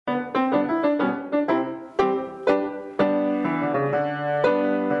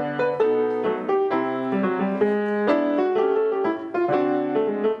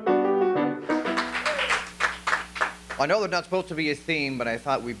know there's not supposed to be a theme, but I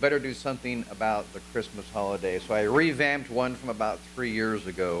thought we better do something about the Christmas holiday. So I revamped one from about 3 years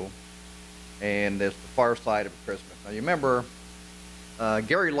ago, and it's the Far Side of Christmas. Now, you remember,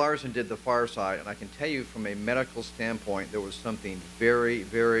 Gary Larson did the Far Side, and I can tell you from a medical standpoint, there was something very,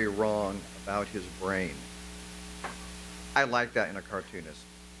 very wrong about his brain. I like that in a cartoonist.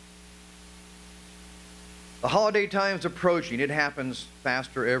 The holiday time's approaching. It happens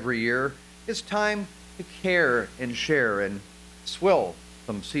faster every year. It's time to care and share and swill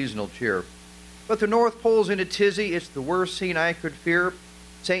some seasonal cheer. But the North Pole's in a tizzy. It's the worst scene I could fear.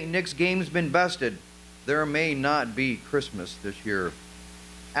 St. Nick's game's been busted. There may not be Christmas this year.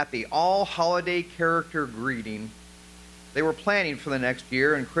 At the all-holiday character greeting, they were planning for the next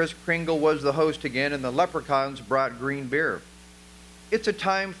year, and Kris Kringle was the host again, and the leprechauns brought green beer. It's a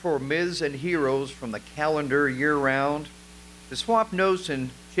time for myths and heroes from the calendar year-round to swap notes and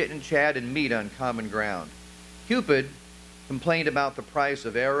chit and chat and meet on common ground. Cupid complained about the price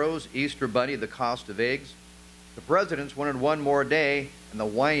of arrows, Easter Bunny the cost of eggs. The presidents wanted one more day, and the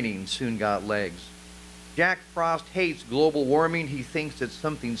whining soon got legs. Jack Frost hates global warming. He thinks it's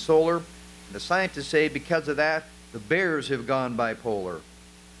something solar. And the scientists say because of that, the bears have gone bipolar.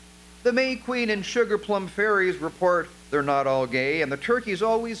 The May Queen and Sugar Plum Fairies report they're not all gay, and the turkey's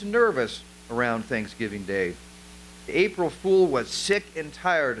always nervous around Thanksgiving Day. The April Fool was sick and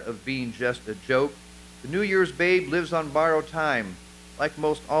tired of being just a joke. The New Year's babe lives on borrowed time, like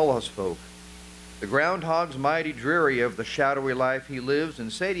most all us folk. The groundhog's mighty dreary of the shadowy life he lives,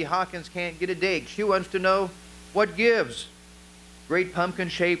 and Sadie Hawkins can't get a date. She wants to know what gives. Great pumpkin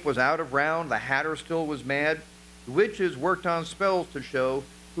shape was out of round, the hatter still was mad. The witches worked on spells to show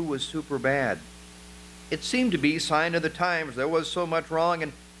who was super bad. It seemed to be sign of the times. There was so much wrong,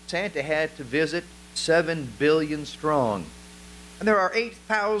 and Santa had to visit 7 billion strong. And there are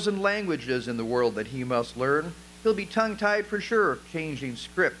 8,000 languages in the world that he must learn. He'll be tongue-tied for sure, changing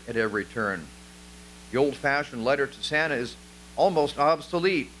script at every turn. The old-fashioned letter to Santa is almost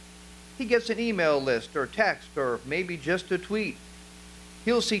obsolete. He gets an email list or text or maybe just a tweet.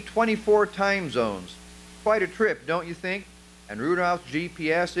 He'll see 24 time zones. Quite a trip, don't you think? And Rudolph's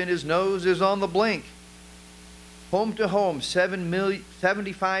GPS in his nose is on the blink. Home to home,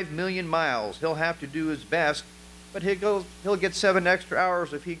 75 million miles. He'll have to do his best, but he'll get 7 extra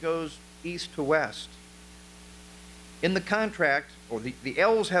hours if he goes east to west. In the contract, or the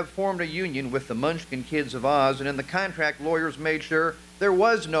elves have formed a union with the Munchkin Kids of Oz, and in the contract, lawyers made sure there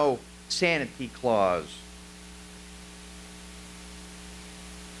was no sanity clause.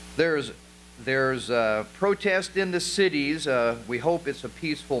 There's protest in the cities. We hope it's a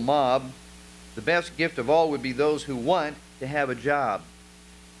peaceful mob. The best gift of all would be those who want to have a job.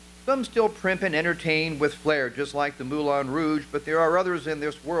 Some still primp and entertain with flair, just like the Moulin Rouge, but there are others in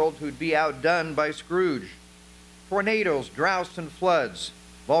this world who'd be outdone by Scrooge. Tornadoes, droughts, and floods,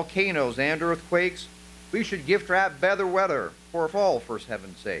 volcanoes, and earthquakes, we should gift wrap better weather for fall, for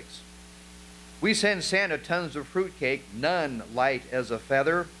heaven's sakes. We send Santa tons of fruitcake, none light as a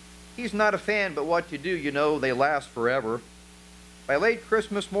feather. He's not a fan, but what you do, you know, they last forever. By late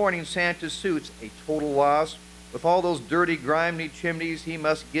Christmas morning, Santa's suit's a total loss. With all those dirty, grimy chimneys, he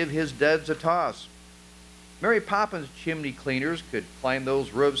must give his duds a toss. Mary Poppins' chimney cleaners could climb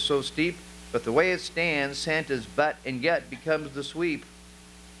those roofs so steep, but the way it stands, Santa's butt and gut becomes the sweep.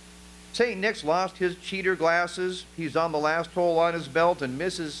 St. Nick's lost his cheater glasses. He's on the last hole on his belt, and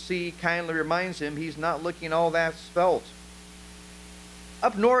Mrs. C kindly reminds him he's not looking all that svelte.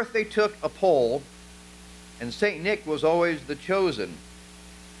 Up north, they took a poll, and St. Nick was always the chosen.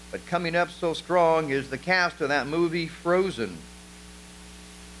 But coming up so strong is the cast of that movie, Frozen.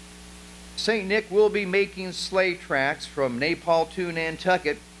 St. Nick will be making sleigh tracks from Naples to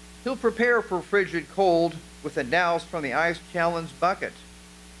Nantucket. He'll prepare for frigid cold with a douse from the Ice Challenge bucket.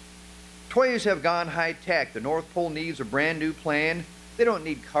 Toys have gone high-tech. The North Pole needs a brand new plan. They don't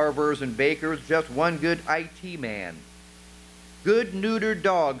need carvers and bakers, just one good IT man. Good neutered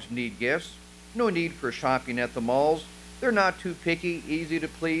dogs need gifts. No need for shopping at the malls. They're not too picky, easy to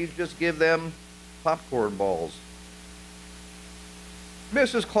please. Just give them popcorn balls.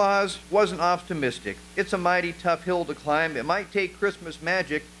 Mrs. Claus wasn't optimistic. It's a mighty tough hill to climb. It might take Christmas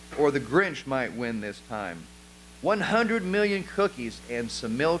magic, or the Grinch might win this time. 100 million cookies and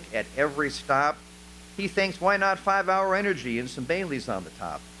some milk at every stop. He thinks, why not 5-hour energy and some Baileys on the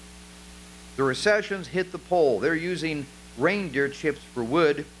top? The recessions hit the pole. They're using reindeer chips for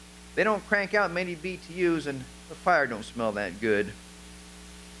wood. They don't crank out many BTUs, and the fire don't smell that good.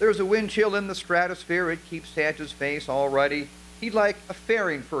 There's a wind chill in the stratosphere. It keeps Santa's face all ruddy. He'd like a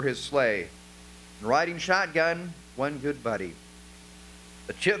fairing for his sleigh, and riding shotgun, one good buddy.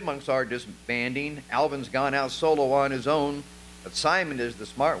 The chipmunks are disbanding. Alvin's gone out solo on his own, but Simon is the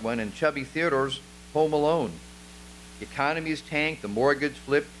smart one, and Chubby Theodore's home alone. The economy's tanked, the mortgage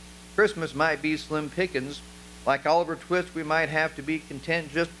flipped. Christmas might be slim pickings. Like Oliver Twist, we might have to be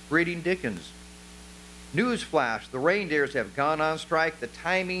content just reading Dickens. Newsflash, the reindeers have gone on strike. The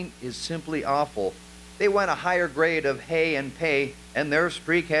timing is simply awful. They want a higher grade of hay and pay, and their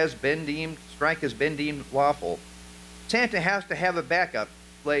strike has been deemed lawful. Santa has to have a backup.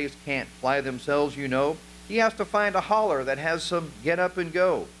 Sleighs can't fly themselves, you know. He has to find a holler that has some get up and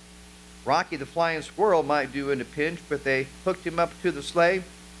go. Rocky the flying squirrel might do in a pinch, but they hooked him up to the sleigh.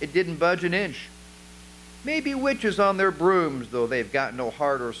 It didn't budge an inch. Maybe witches on their brooms, though they've got no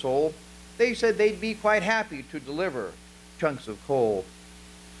heart or soul. They said they'd be quite happy to deliver chunks of coal.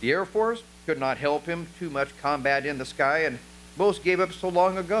 The Air Force could not help him. Too much combat in the sky, and most gave up so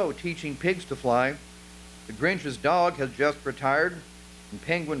long ago teaching pigs to fly. The Grinch's dog has just retired, and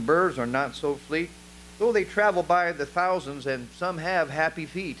penguin birds are not so fleet, though they travel by the thousands, and some have happy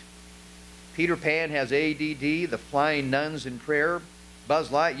feet. Peter Pan has ADD, the flying nuns in prayer. Buzz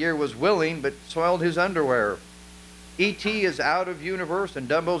Lightyear was willing, but soiled his underwear. E.T. is out of universe, and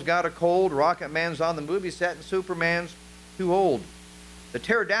Dumbo's got a cold. Rocket Man's on the movie set, and Superman's too old. The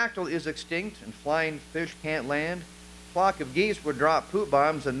pterodactyl is extinct, and flying fish can't land. A flock of geese would drop poop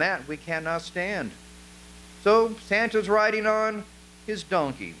bombs, and that we cannot stand. So Santa's riding on his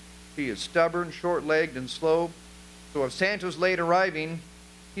donkey. He is stubborn, short-legged, and slow. So if Santa's late arriving,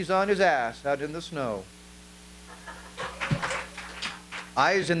 he's on his ass out in the snow.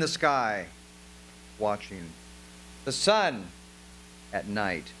 Eyes in the sky, watching. The sun at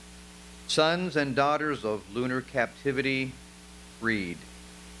night. Sons and daughters of lunar captivity, freed.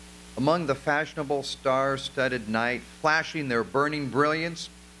 Among the fashionable star-studded night, flashing their burning brilliance,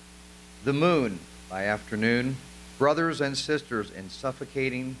 the moon by afternoon, brothers and sisters in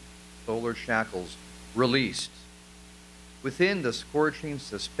suffocating solar shackles, released. Within the scorching,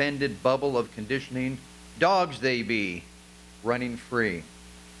 suspended bubble of conditioning, dogs they be, running free.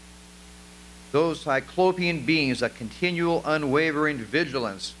 Those cyclopean beings, a continual, unwavering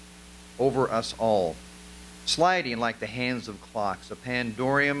vigilance over us all, sliding like the hands of clocks, a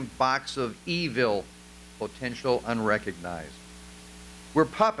Pandorian box of evil, potential unrecognized. We're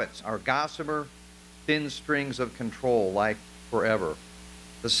puppets, our gossamer, thin strings of control, like forever.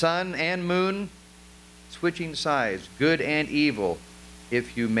 The sun and moon, switching sides, good and evil,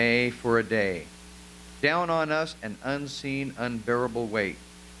 if you may, for a day. Down on us an unseen, unbearable weight.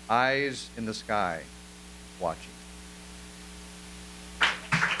 Eyes in the sky, watching.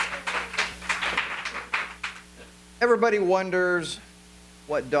 Everybody wonders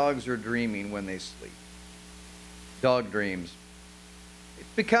what dogs are dreaming when they sleep. Dog dreams.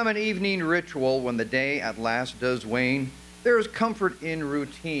 It's become an evening ritual when the day at last does wane. There is comfort in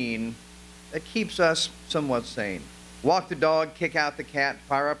routine that keeps us somewhat sane. Walk the dog, kick out the cat,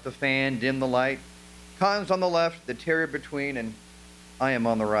 fire up the fan, dim the light. Cons on the left, the terrier between, and I am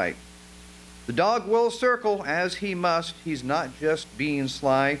on the right. The dog will circle as he must. He's not just being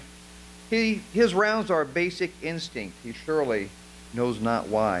sly. His rounds are basic instinct. He surely knows not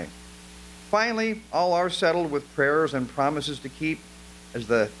why. Finally, all are settled with prayers and promises to keep as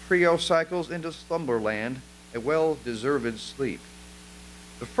the trio cycles into slumberland, a well-deserved sleep.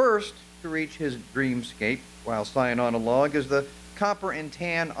 The first to reach his dreamscape while lying on a log is the copper and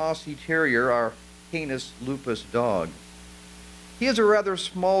tan Aussie Terrier, our Canis lupus dog. He is a rather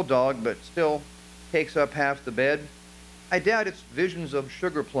small dog, but still takes up half the bed. I doubt it's visions of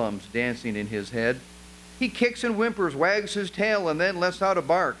sugar plums dancing in his head. He kicks and whimpers, wags his tail, and then lets out a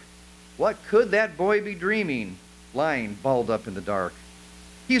bark. What could that boy be dreaming, lying balled up in the dark?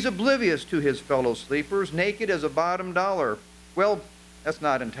 He's oblivious to his fellow sleepers, naked as a bottom dollar. Well, that's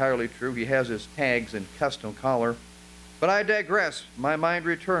not entirely true. He has his tags and custom collar. But I digress. My mind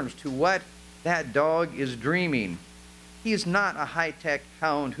returns to what that dog is dreaming. He is not a high-tech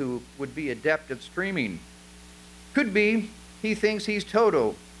hound who would be adept at streaming. Could be he thinks he's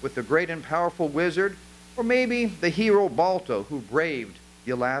Toto with the great and powerful wizard, or maybe the hero Balto who braved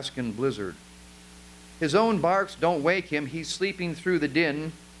the Alaskan blizzard. His own barks don't wake him. He's sleeping through the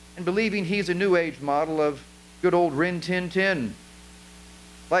din and believing he's a new age model of good old Rin Tin Tin.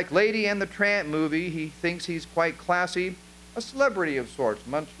 Like Lady and the Tramp movie, he thinks he's quite classy, a celebrity of sorts,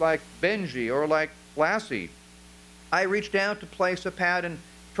 much like Benji or like Lassie. I reach down to place a pat and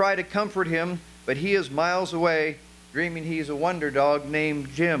try to comfort him, but he is miles away, dreaming he's a wonder dog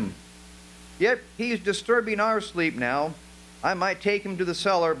named Jim. Yet he's disturbing our sleep now. I might take him to the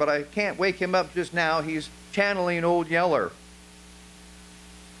cellar, but I can't wake him up just now. He's channeling Old Yeller.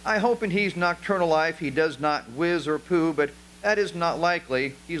 I hope in his nocturnal life he does not whiz or poo, but That is not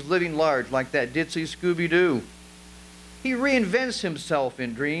likely. He's living large like that ditzy Scooby-Doo. He reinvents himself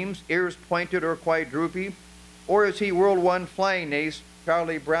in dreams, ears pointed or quite droopy, or is he World One flying ace,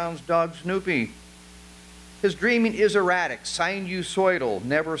 Charlie Brown's dog Snoopy? His dreaming is erratic, sinusoidal,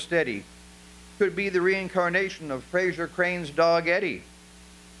 never steady. Could be the reincarnation of Fraser Crane's dog Eddie.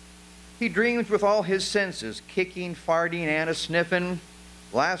 He dreams with all his senses, kicking, farting, and a sniffin'.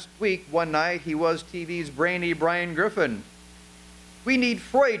 Last week, one night, he was TV's brainy Brian Griffin. We need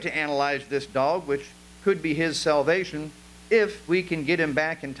Freud to analyze this dog, which could be his salvation, if we can get him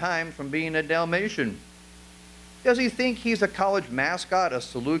back in time from being a Dalmatian. Does he think he's a college mascot, a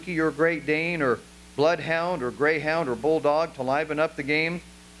Saluki or Great Dane, or Bloodhound or Greyhound or Bulldog to liven up the game?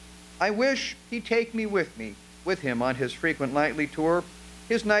 I wish he'd take me with him on his frequent nightly tour.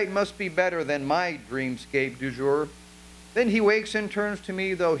 His night must be better than my dreamscape du jour. Then he wakes and turns to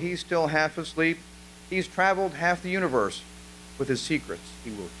me, though he's still half asleep. He's traveled half the universe with his secrets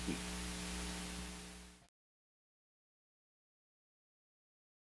he will keep.